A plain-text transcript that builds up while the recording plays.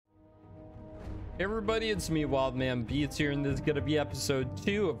Hey everybody, it's me, Wildman Beats here, and this is going to be episode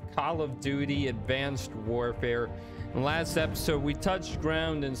 2 of Call of Duty Advanced Warfare. In the last episode, we touched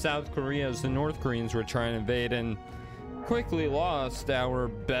ground in South Korea as the North Koreans were trying to invade and quickly lost our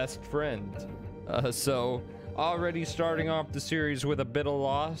best friend. So already starting off the series with a bit of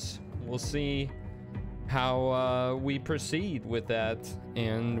loss. We'll see how we proceed with that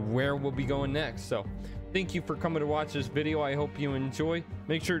and where we'll be going next. So thank you for coming to watch this video. I hope you enjoy.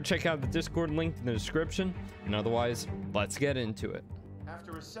 Make sure to check out the Discord link in the description, and otherwise, let's get into it.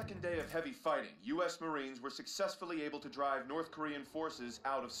 After a second day of heavy fighting, U.S. Marines were successfully able to drive North Korean forces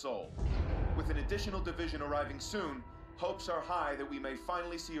out of Seoul. With an additional division arriving soon, hopes are high that we may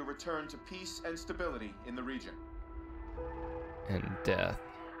finally see a return to peace and stability in the region. And death.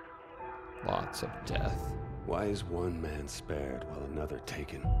 Lots of death. Why is one man spared while another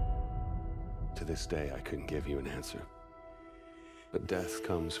taken? To this day, I couldn't give you an answer. But death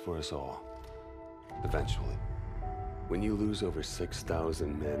comes for us all. Eventually. When you lose over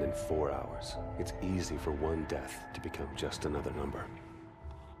 6,000 men in 4 hours, it's easy for one death to become just another number.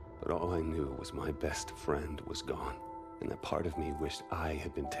 But all I knew was my best friend was gone, and that part of me wished I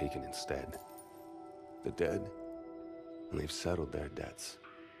had been taken instead. The dead, and they've settled their debts.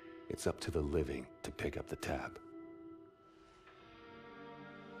 It's up to the living to pick up the tab.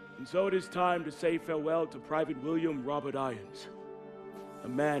 And so it is time to say farewell to Private William Robert Irons, a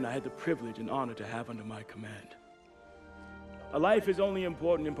man I had the privilege and honor to have under my command. A life is only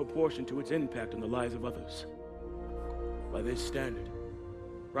important in proportion to its impact on the lives of others. By this standard,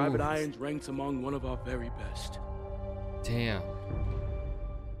 Private Irons ranks among one of our very best. Damn.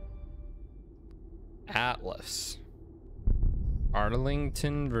 Atlas.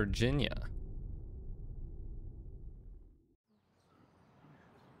 Arlington, Virginia.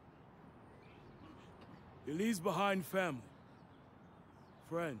 He leaves behind family,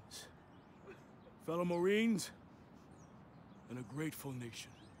 friends, fellow Marines, and a grateful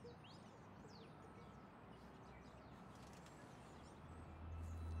nation.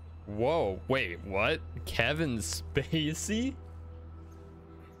 Whoa, wait, what? Kevin Spacey?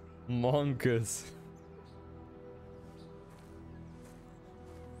 Monkus.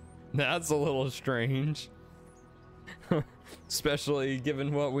 That's a little strange. Especially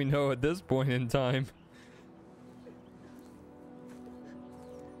given what we know at this point in time.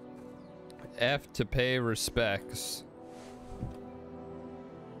 F to pay respects.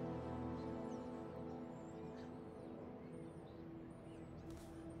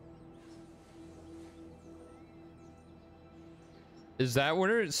 Is that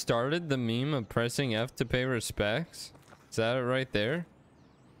where it started, the meme of pressing F to pay respects? Is that it right there?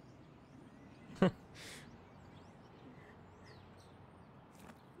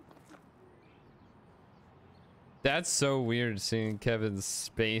 That's so weird seeing Kevin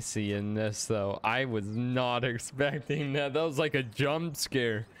Spacey in this, though. I was not expecting that. That was like a jump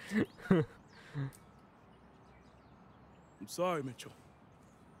scare. I'm sorry, Mitchell.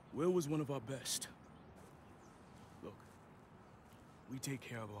 Will was one of our best. Look, we take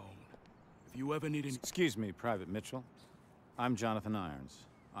care of our own. If you ever need any... Excuse me, Private Mitchell. I'm Jonathan Irons.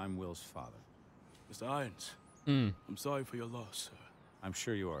 I'm Will's father. Mr. Irons, I'm sorry for your loss, sir. I'm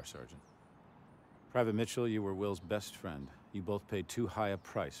sure you are, Sergeant. Private Mitchell, you were Will's best friend. You both paid too high a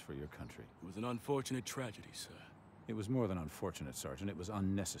price for your country. It was an unfortunate tragedy, sir. It was more than unfortunate, Sergeant. It was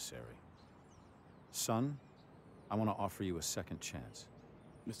unnecessary. Son, I want to offer you a second chance.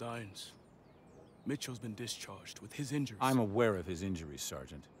 Mr. Irons, Mitchell's been discharged with his injuries. I'm aware of his injuries,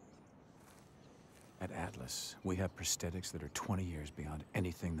 Sergeant. At Atlas, we have prosthetics that are 20 years beyond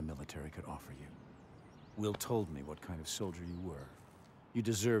anything the military could offer you. Will told me what kind of soldier you were. You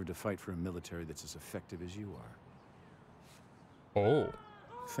deserve to fight for a military that's as effective as you are. Oh.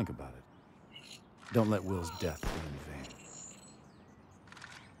 Think about it. Don't let Will's death be in vain.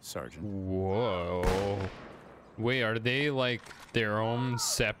 Sergeant. Whoa. Wait, are they like their own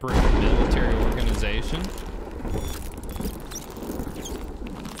separate military organization?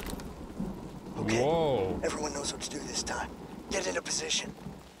 Okay. Whoa. Everyone knows what to do this time. Get into position.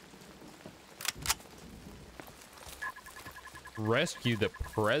 Rescue the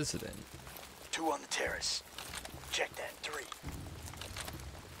president. 2 on the terrace. Check that. 3.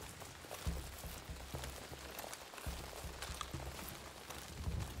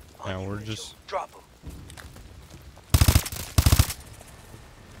 Now we're just... Drop him.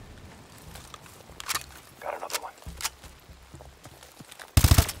 Got another one.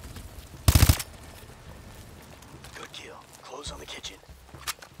 Good kill. Close on the kitchen.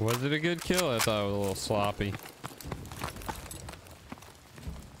 Was it a good kill? I thought it was a little sloppy.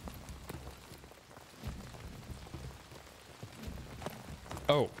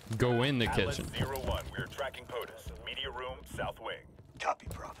 Oh, go in the Atlas kitchen. 01, we're tracking POTUS. Media room, south wing. Copy,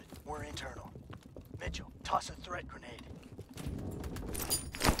 Prophet. We're internal. Mitchell, toss a threat grenade.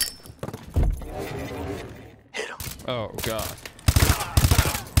 Hit him. Oh god.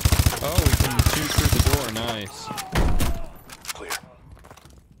 Oh, we can shoot through the door. Nice. Clear.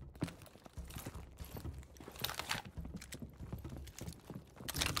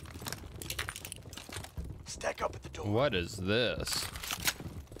 Stack up at the door. What is this?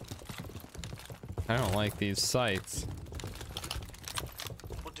 I don't like these sights.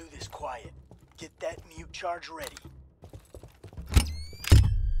 We'll do this quiet. Get that mute charge ready.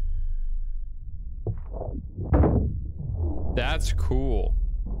 That's cool.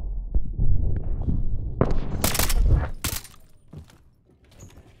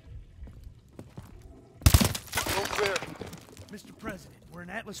 Mr. President, we're an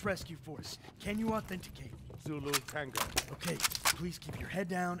Atlas Rescue Force. Can you authenticate? Zulu Tango. Okay, please keep your head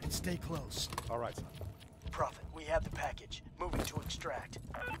down and stay close. All right, son. Prophet, we have the package. Moving to extract.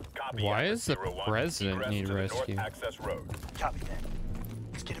 Copy. Why Atlas does the 01. president Egress need to the rescue? North Access Road. Copy that.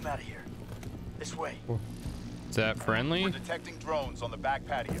 Let's get him out of here. This way. Is that friendly? We're detecting drones on the back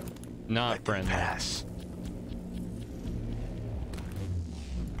patio. Not Let them friendly. pass.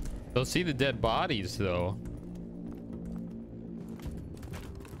 They'll see the dead bodies though.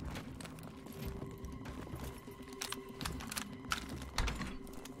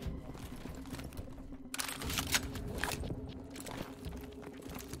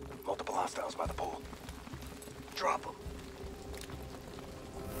 Multiple hostiles by the pool. Drop them.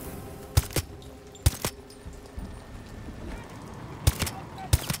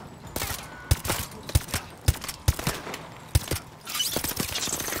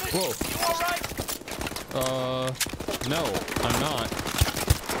 Whoa. No, I'm not.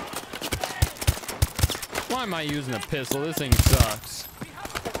 Why am I using a pistol? This thing sucks.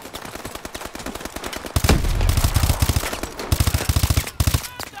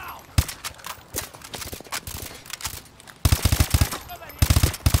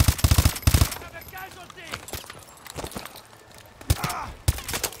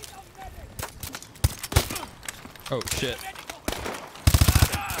 Oh shit.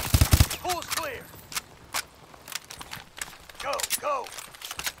 Pool's clear. Go, go.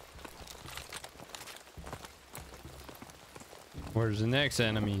 Where's the next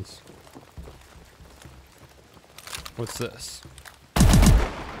enemies? What's this?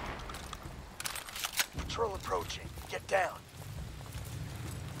 Patrol approaching. Get down.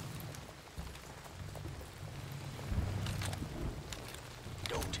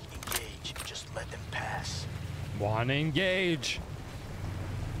 Don't engage. Just let them pass. Wanna engage?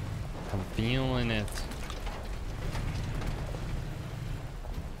 I'm feeling it.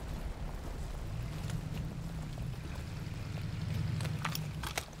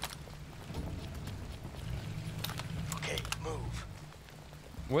 Okay, move.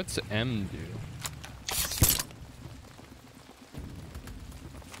 What's M do?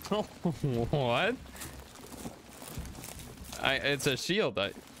 What? It's a shield.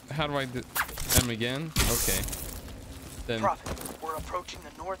 How do I do M again? Okay. Then Prophet, we're approaching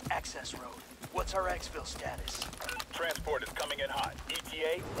the North Access Road. What's our exfil status? Transport is coming in hot.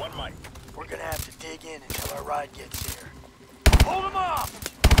 ETA, 1 mic. We're gonna have to dig in until our ride gets here. Hold them off!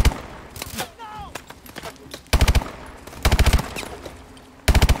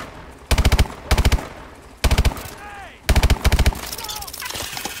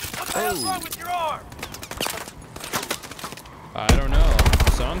 What the hell's wrong with your arm? I don't know.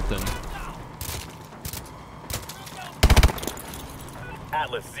 Something.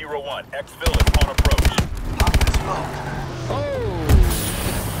 Atlas 01, exfil is on approach. Pop the smoke. Oh!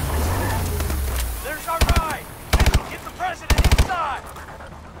 There's our ride! Get the president inside!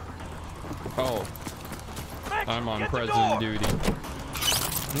 Oh. Mitch, I'm on get the president door. duty.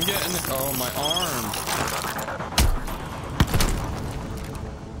 I'm getting. Oh, my arm.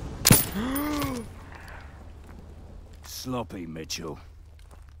 Sloppy, Mitchell.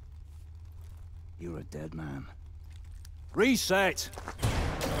 You're a dead man. Reset!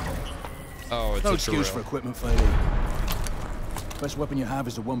 Oh, it's No a excuse drill. for equipment failure. Best weapon you have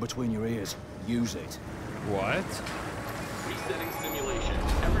is the one between your ears. Use it. What? Resetting simulation.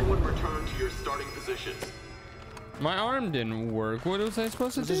 Everyone return to your starting positions. My arm didn't work. What was I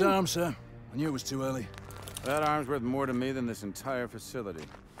supposed to It's his do? arm, sir. I knew it was too early. That arm's worth more to me than this entire facility.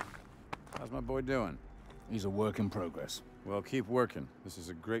 How's my boy doing? He's a work in progress. Well, keep working. This is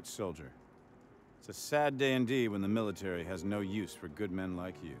a great soldier. It's a sad day indeed when the military has no use for good men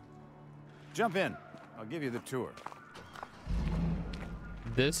like you. Jump in. I'll give you the tour.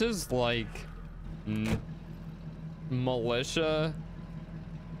 This is like militia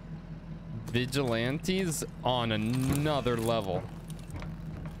Vigilantes on another level.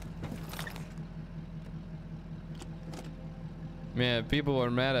 Man, people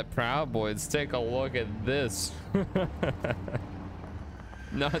are mad at Proud Boys. Take a look at this.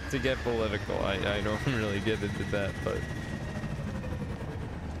 Not to get political, I don't really get into that, but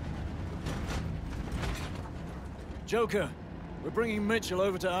Joker, we're bringing Mitchell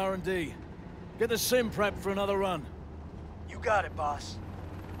over to R&D. Get the sim prepped for another run. You got it, boss.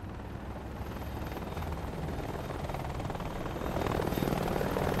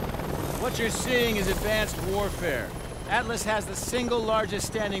 What you're seeing is advanced warfare. Atlas has the single largest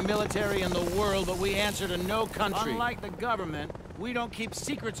standing military in the world, but we answer to no country. Unlike the government, we don't keep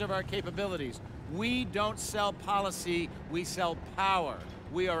secrets of our capabilities. We don't sell policy, we sell power.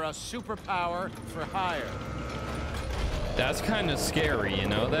 We are a superpower for hire. that's kind of scary, you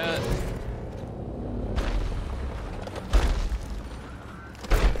know that?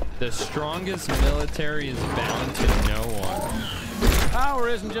 The strongest military is bound to no one. Power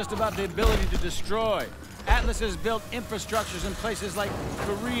isn't just about the ability to destroy. Atlas has built infrastructures in places like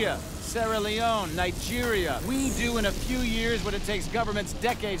Korea, Sierra Leone, Nigeria. We do in a few years what it takes governments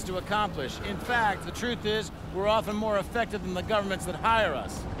decades to accomplish. In fact, the truth is, we're often more effective than the governments that hire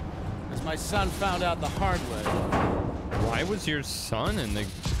us. As my son found out the hard way. Why was your son in the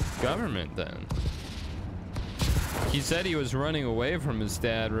government then? He said he was running away from his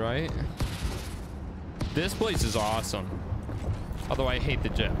dad, right? This place is awesome. Although I hate the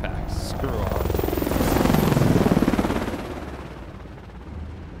jetpacks. Screw off.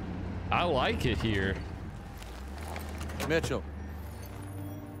 I like it here. Mitchell,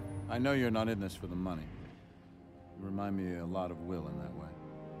 I know you're not in this for the money. You remind me a lot of Will in that way.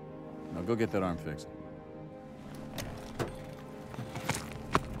 Now go get that arm fixed.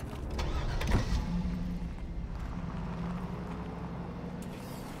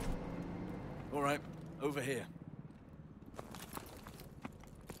 All right, over here.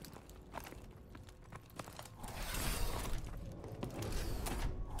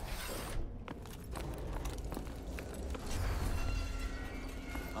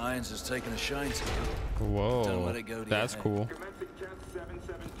 Irons has taken a shine to you. Whoa, that's cool.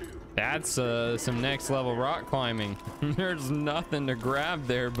 That's some next level rock climbing. There's nothing to grab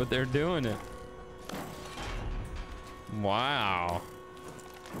there, but they're doing it. Wow.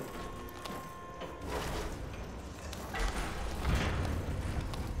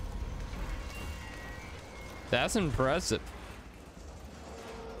 That's impressive.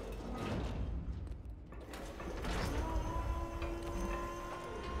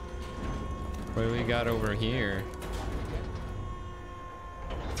 What do we got over here?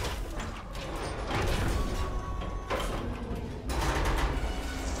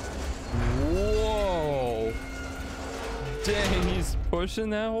 Whoa! Dang, he's pushing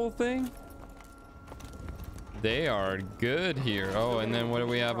that whole thing? They are good here. Oh, and then what do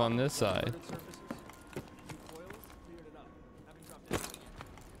we have on this side?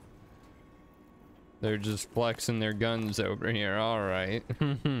 They're just flexing their guns over here. All right.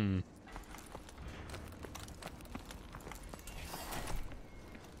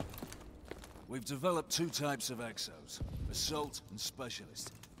 We've developed two types of exos, Assault and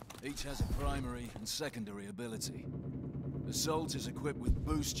Specialist. Each has a primary and secondary ability. Assault is equipped with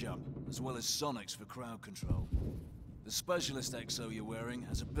boost jump, as well as sonics for crowd control. The Specialist exo you're wearing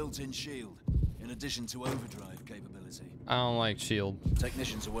has a built-in shield, in addition to overdrive capability. I don't like shield.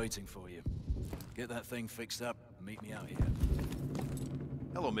 Technicians are waiting for you. Get that thing fixed up and meet me out here.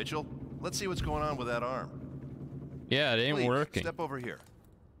 Hello, Mitchell. Let's see what's going on with that arm. Yeah, it ain't Please, working. Step over here.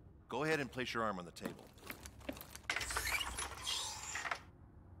 Go ahead and place your arm on the table.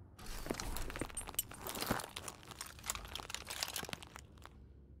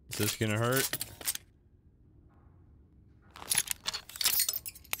 Is this gonna hurt?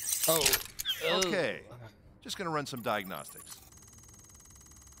 Oh. Okay. Just gonna run some diagnostics.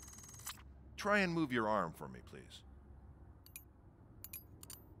 Try and move your arm for me, please.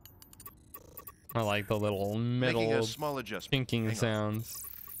 I like the little metal Making a small adjustment. chinking sounds.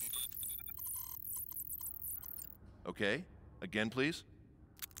 Okay. Again, please.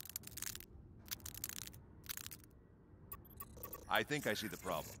 I think I see the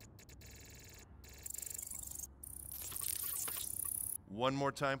problem. One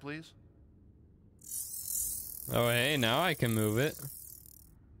more time, please. Oh, hey, now I can move it.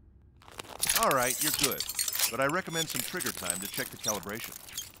 All right, you're good. But I recommend some trigger time to check the calibration.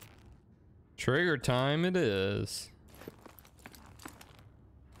 Trigger time it is.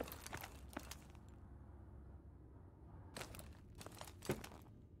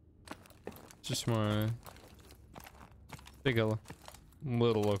 Just wanna take a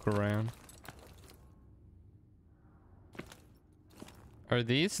little look around. Are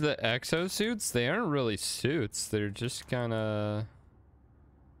these the exosuits? They aren't really suits. They're just kind of...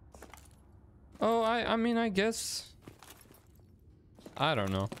 Oh, I mean, I guess... I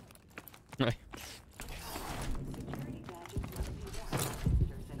don't know.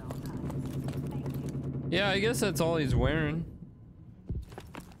 Yeah, I guess that's all he's wearing.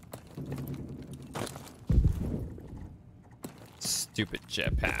 Stupid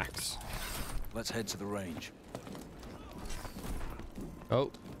jetpacks. Let's head to the range.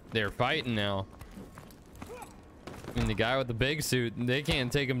 Oh, they're fighting now. And the guy with the big suit, they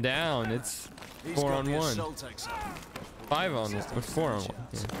can't take him down. It's 4-on-1. 5-on-1. It's 4-on-1.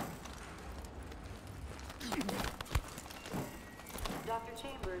 Yeah. Dr.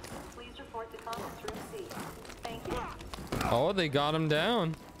 Chambers, please report to conference room C. Thank you. Oh, they got him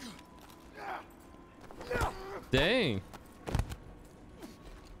down. Dang.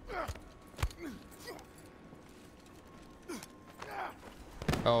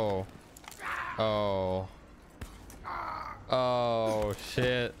 Oh. Oh. Oh,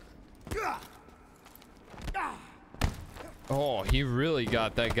 shit. Oh, he really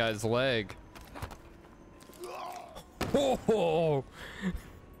got that guy's leg. Oh,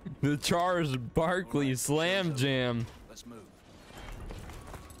 the Charles Barkley slam jam. Let's move.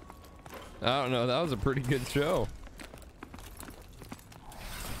 I don't know. That was a pretty good show.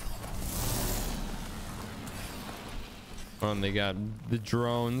 They got the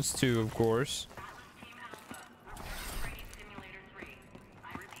drones too, of course.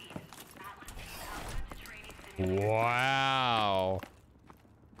 Wow,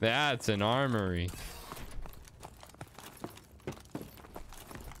 that's an armory.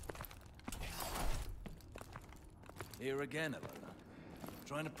 Here again, Alona.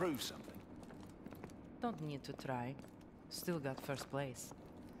 Trying to prove something. Don't need to try. Still got first place.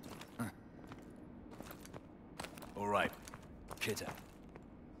 Huh. All right. Kit out.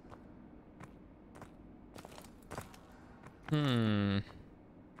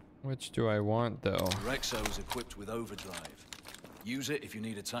 Which do I want, though? Rexo is equipped with overdrive. Use it if you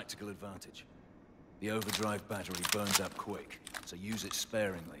need a tactical advantage. The overdrive battery burns up quick, so use it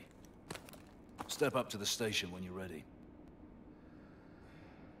sparingly. Step up to the station when you're ready.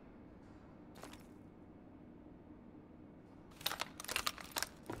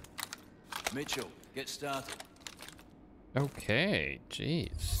 Mitchell, get started. Okay,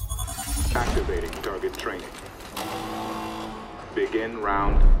 jeez. Activating target training. Begin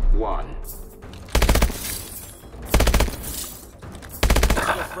round 1.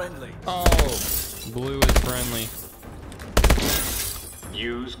 Friendly. Oh, blue is friendly.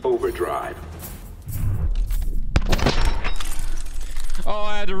 Use overdrive. Oh,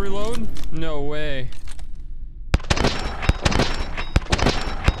 I had to reload? No way.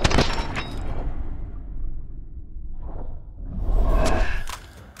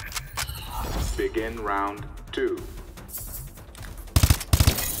 Begin round 2.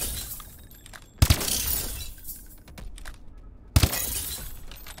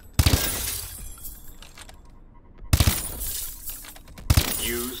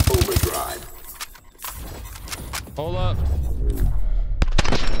 Use overdrive. Hold up.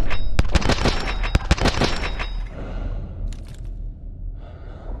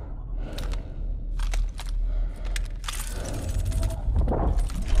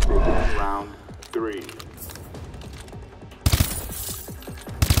 Begin round 3.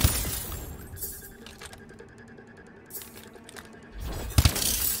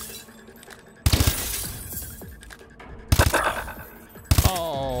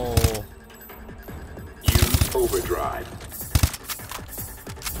 Oh. Use overdrive.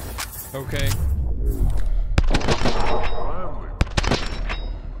 Okay.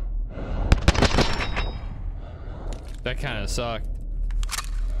 That kind of sucked.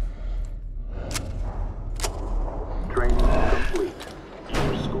 Training complete.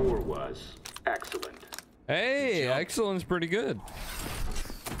 Your score was excellent. Hey, excellent's pretty good.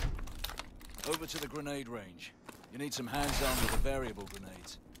 Over to the grenade range. You need some hands-on with the variable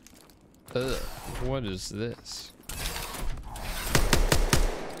grenades. What is this?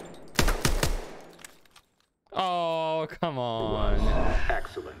 Oh, come on.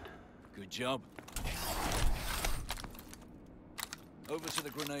 Excellent. Good job. Over to the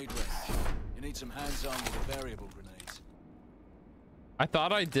grenade range. You need some hands-on with the variable grenades. I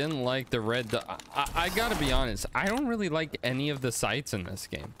thought I didn't like the red. I gotta be honest. I don't really like any of the sights in this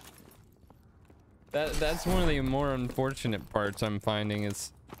game. That's one of the more unfortunate parts I'm finding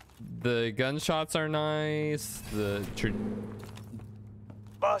is the gunshots are nice.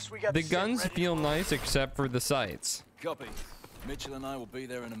 Boss, we got the guns feel nice except for the sights. Copy. Mitchell and I will be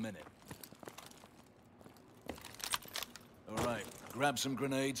there in a minute. All right, Grab some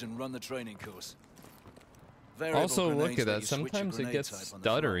grenades and run the training course. Also, look at that. Sometimes it gets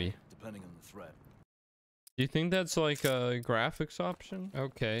stuttery. Depending on the threat. Do you think that's like a graphics option?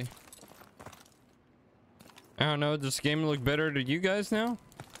 Okay. I don't know. Does this game look better to you guys now?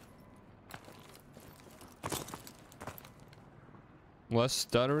 Less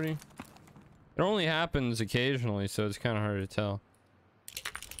stuttery? It only happens occasionally, so it's kind of hard to tell.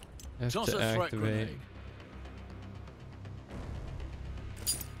 Have Toss to a threat activate. grenade.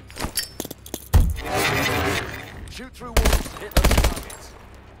 Shoot through walls to hit those targets.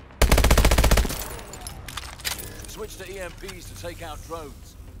 Switch to EMPs to take out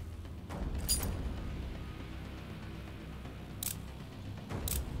drones.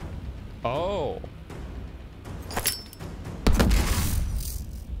 Oh.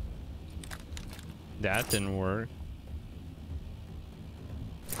 That didn't work.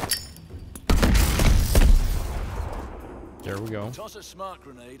 There we go. Toss a smart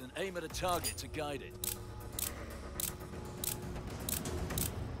grenade and aim at a target to guide it.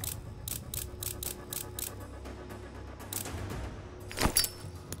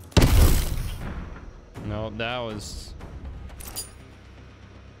 No, that was...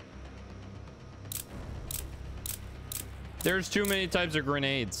 There's too many types of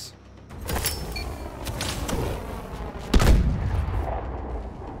grenades.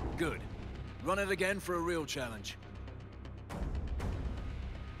 Good. Run it again for a real challenge.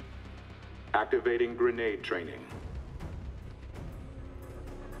 Activating grenade training.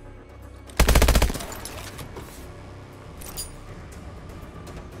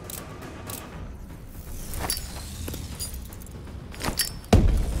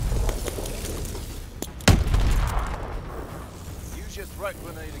 Use your threat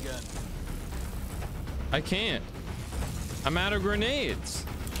grenade again. I can't. I'm out of grenades.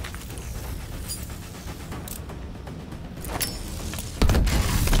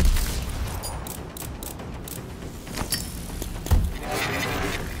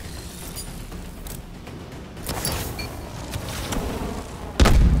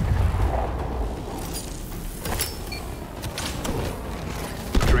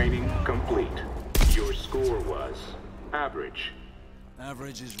 Training complete. Your score was average.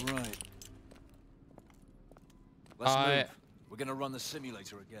 Average is right. Let's move. We're gonna run the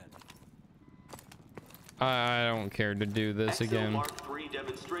simulator again. I don't care to do this again. Mark III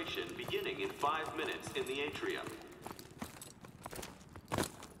demonstration beginning in 5 minutes in the atrium.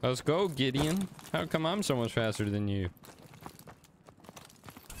 Let's go, Gideon. How come I'm so much faster than you?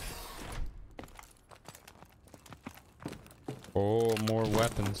 Oh, more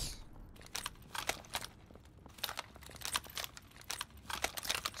weapons.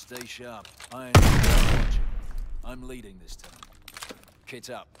 Stay sharp. I'm leading this time. Kit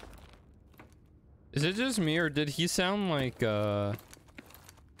up. Is it just me, or did he sound like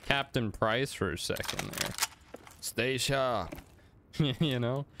Captain Price for a second there? Stay sharp. You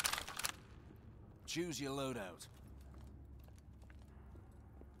know? Choose your loadout.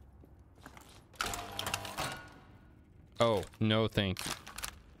 Oh, no thank you.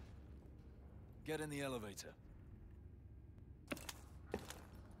 Get in the elevator.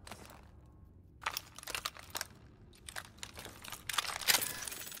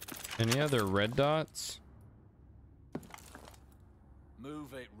 Any other red dots?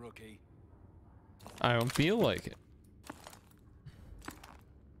 Move it, rookie. I don't feel like it.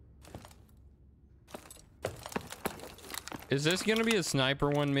 Is this gonna be a sniper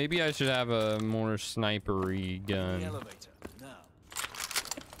one? Maybe I should have a more snipery gun. The elevator, now.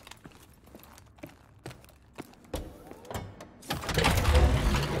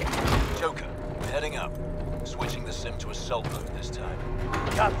 Joker, heading up. Switching the sim to assault mode this time.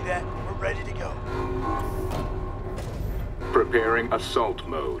 Copy that. We're ready to go. Preparing assault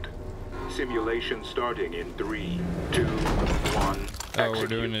mode. Simulation starting in 3, 2, 1. Oh, we're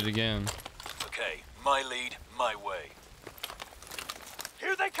doing it again. Okay, my lead, my way.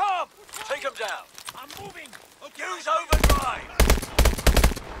 Here they come! Take them down. I'm moving! Okay. Use overdrive!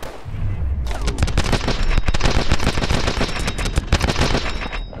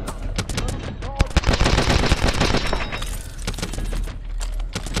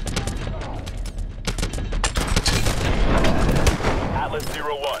 Atlas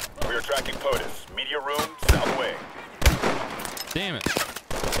 01, we are tracking POTUS. Media room, south way. Damn it.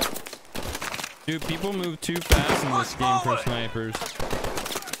 Dude, people move too fast in this game for snipers.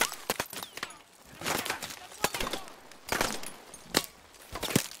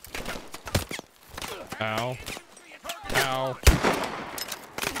 Ow. Ow.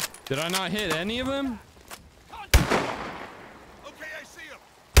 Did I not hit any of them? Okay, I see him.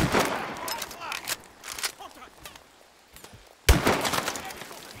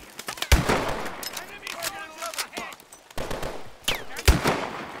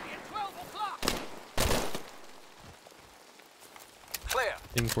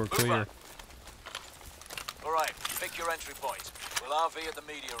 Think we're clear. All right, pick your entry point. We'll RV at the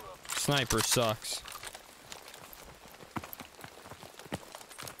media room. Sniper sucks.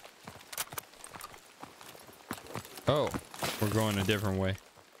 Oh, we're going a different way.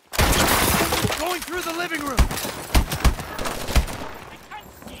 Going through the living room.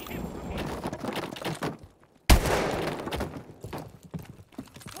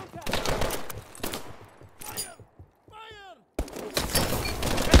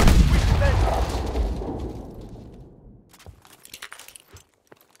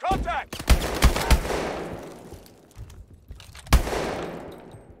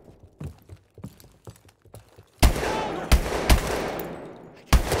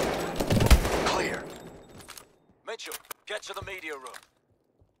 Get to the media room.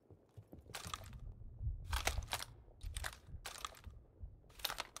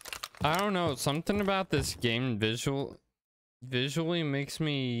 I don't know, something about this game visually makes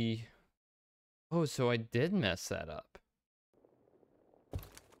me... Oh, so I did mess that up.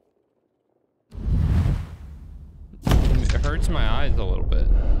 It hurts my eyes a little bit.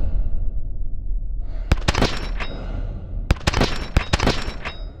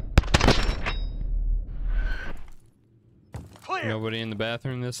 Clear. Nobody in the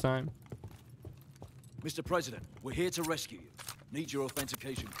bathroom this time? Mr. President, we're here to rescue you. Need your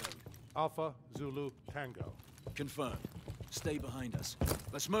authentication code. Alpha Zulu Tango. Confirmed. Stay behind us.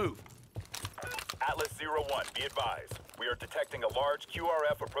 Let's move. Atlas 01, be advised. We are detecting a large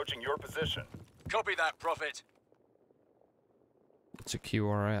QRF approaching your position. Copy that, Prophet. It's a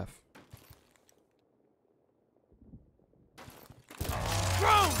QRF.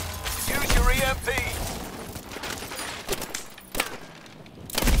 Drone! Use your EMP!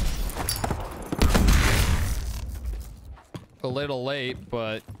 A little late,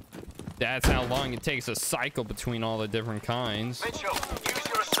 but that's how long it takes to cycle between all the different kinds. Mitchell, use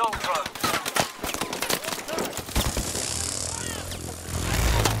your assault drone.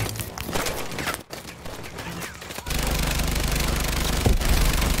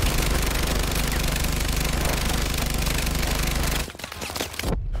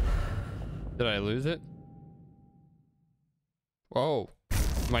 Did I lose it? Whoa,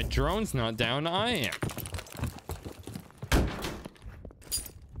 my drone's not down, I am.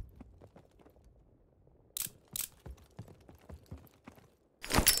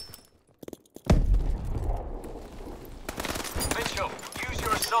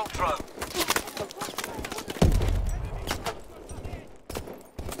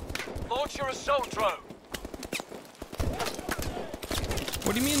 Launch your assault drone.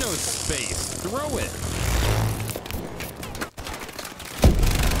 What do you mean no space? Throw it.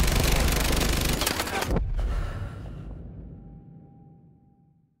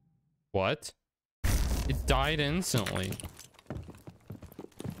 What? It died instantly.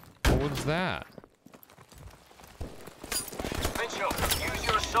 What was that? Mitchell, use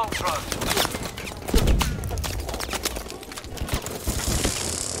your assault drone.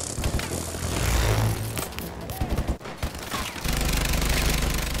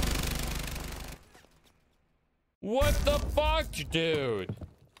 What the fuck, dude?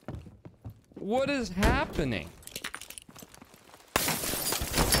 What is happening?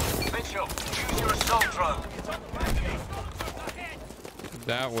 Mitchell, use your assault drone.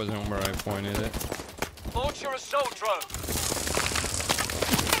 That wasn't where I pointed it. Launch your assault drone.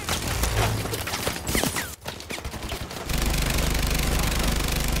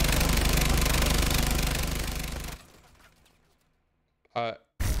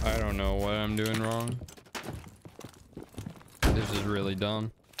 I don't know what I'm doing wrong. This is really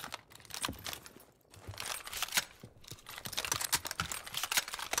dumb.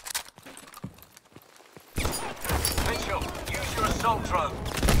 Mitchell, use your assault drone.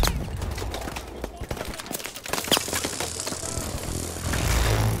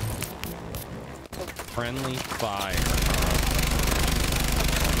 Friendly fire.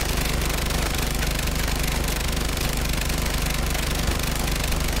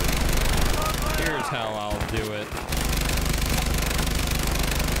 Here's how I'll do it.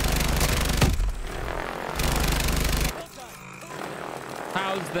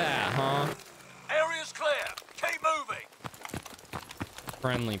 How's that, huh? Area's clear. Keep moving.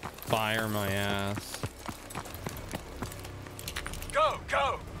 Friendly fire my ass. Go,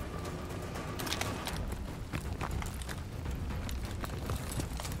 go.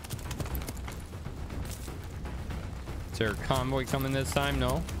 Is there a convoy coming this time?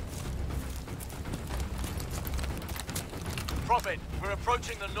 No. Prophet, we're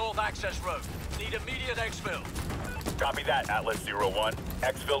approaching the north access road. Need immediate exfil. Copy that, Atlas 01.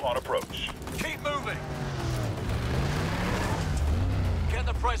 Exfil on approach. Keep moving. Get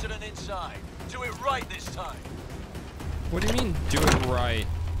Get the president inside. Do it right this time. What do you mean, do it right?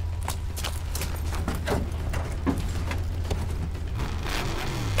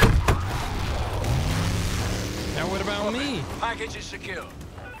 Now what about me? Package is secure.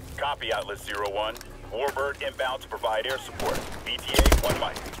 Copy, Atlas 01. Warbird inbound to provide air support. BTA 1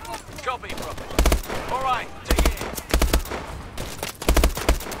 mic. Copy, brother. All right, dig in.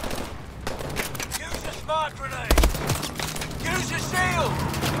 Use a smart grenade. Use a shield.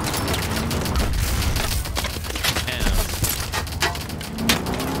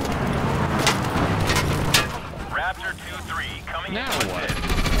 Raptor 2-3 coming now in. What?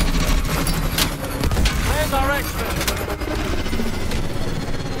 Where's our expert?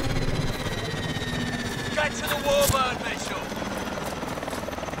 Get to the Warbird missile.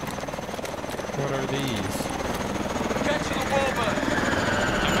 What are these? Get to the Warbird.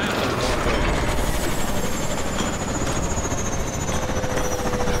 I'm at the Warbird.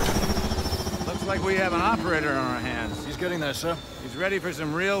 Looks like we have an operator on our hands. He's getting there, sir. He's ready for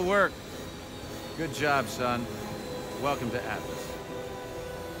some real work. Good job, son. Welcome to Atlas.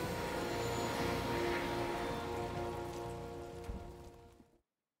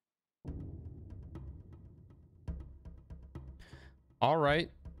 All right,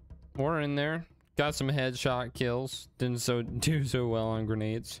 we're in there. Got some headshot kills. Didn't do so well on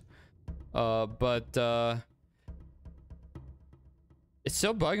grenades. But it's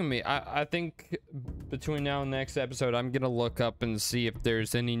still bugging me. I think between now and next episode, I'm gonna look up and see if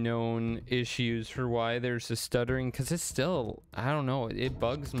there's any known issues for why there's a stuttering, because it's still, I don't know, it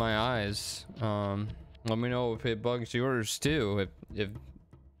bugs my eyes. Let me know if it bugs yours too.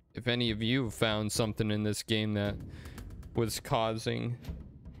 If any of you found something in this game that was causing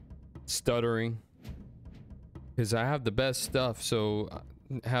stuttering, because I have the best stuff, so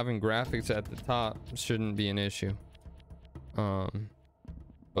having graphics at the top shouldn't be an issue.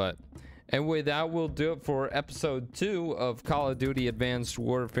 But anyway, that will do it for episode 2 of Call of Duty Advanced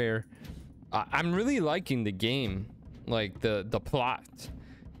Warfare. I'm really liking the game, like the plot.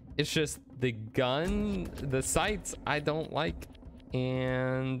 It's just the gun, the sights I don't like,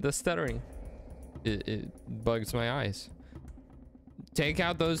 and the stuttering. It bugs my eyes. Take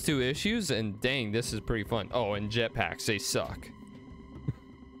out those 2 issues and dang, this is pretty fun. Oh, and jetpacks, they suck.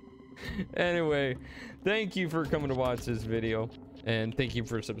 Anyway, thank you for coming to watch this video, and thank you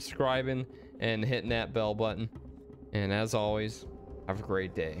for subscribing and hitting that bell button. And as always, have a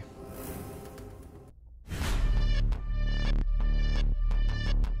great day.